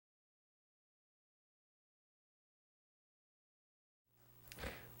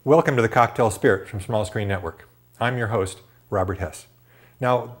Welcome to the Cocktail Spirit from Small Screen Network. I'm your host, Robert Hess.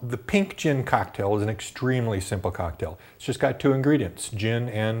 Now, the pink gin cocktail is an extremely simple cocktail. It's just got two ingredients, gin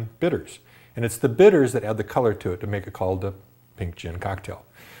and bitters. And it's the bitters that add the color to it to make it called the pink gin cocktail.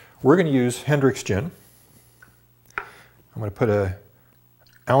 We're going to use Hendrick's gin. I'm going to put an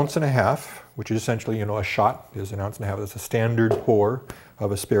ounce and a half, which is essentially, a shot is an ounce and a half. That's a standard pour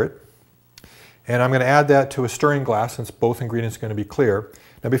of a spirit. And I'm going to add that to a stirring glass since both ingredients are going to be clear.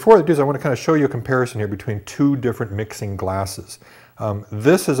 Now before I do this, I want to kind of show you a comparison here between two different mixing glasses.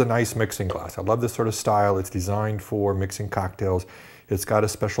 This is a nice mixing glass. I love this sort of style. It's designed for mixing cocktails. It's got a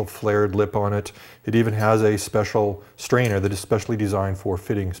special flared lip on it. It even has a special strainer that is specially designed for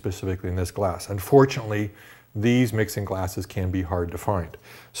fitting specifically in this glass. Unfortunately, these mixing glasses can be hard to find.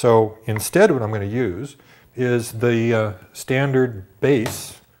 So instead what I'm going to use is the standard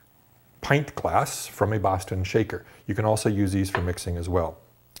base pint glass from a Boston shaker. You can also use these for mixing as well.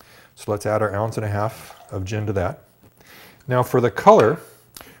 So let's add our ounce and a half of gin to that. Now for the color,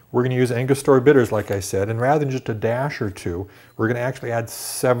 we're going to use Angostura Bitters like I said, and rather than just a dash or two, we're going to actually add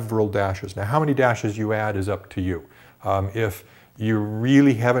several dashes. Now how many dashes you add is up to you. If you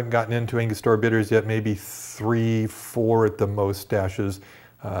really haven't gotten into Angostura Bitters yet, maybe 3, 4 at the most dashes.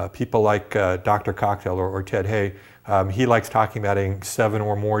 People like Dr. Cocktail or Ted Hay, he likes talking about adding 7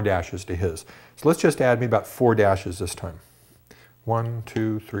 or more dashes to his. So let's just add me about 4 dashes this time. 1,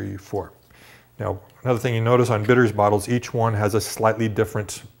 2, 3, 4. Now, another thing you notice on bitters bottles, each one has a slightly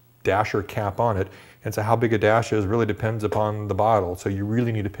different dasher cap on it. And so how big a dash is really depends upon the bottle. So you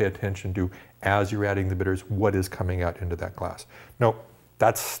really need to pay attention to, as you're adding the bitters, what is coming out into that glass. No,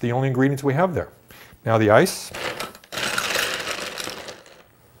 that's the only ingredients we have there. Now the ice.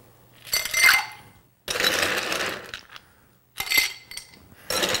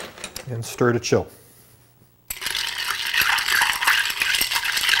 And stir to chill.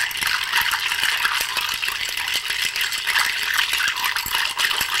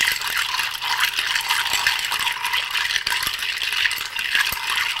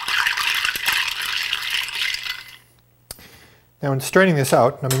 Now in straining this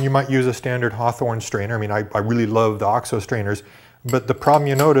out, you might use a standard Hawthorne strainer. I really love the OXO strainers, but the problem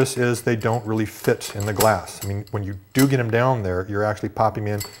you notice is they don't really fit in the glass. When you do get them down there, you're actually popping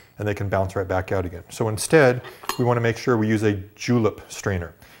them in and they can bounce right back out again. So instead, we want to make sure we use a julep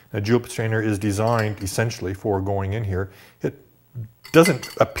strainer. A julep strainer is designed essentially for going in here. It doesn't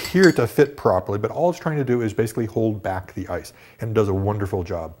appear to fit properly, but all it's trying to do is basically hold back the ice, and it does a wonderful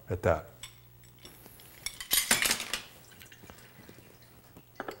job at that.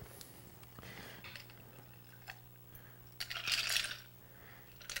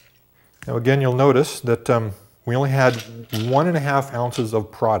 Now again, you'll notice that we only had 1.5 ounces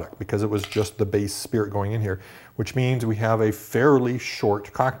of product because it was just the base spirit going in here, which means we have a fairly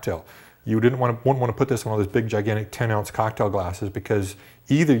short cocktail. You wouldn't want to put this in one of those big, gigantic 10-ounce cocktail glasses because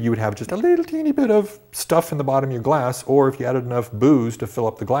either you would have just a little teeny bit of stuff in the bottom of your glass, or if you added enough booze to fill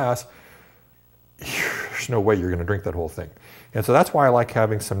up the glass, there's no way you're going to drink that whole thing. And so that's why I like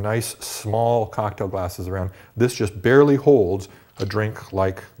having some nice, small cocktail glasses around. This just barely holds a drink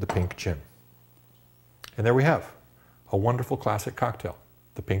like the pink gin. And there we have a wonderful classic cocktail,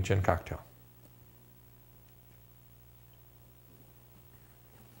 the pink gin cocktail.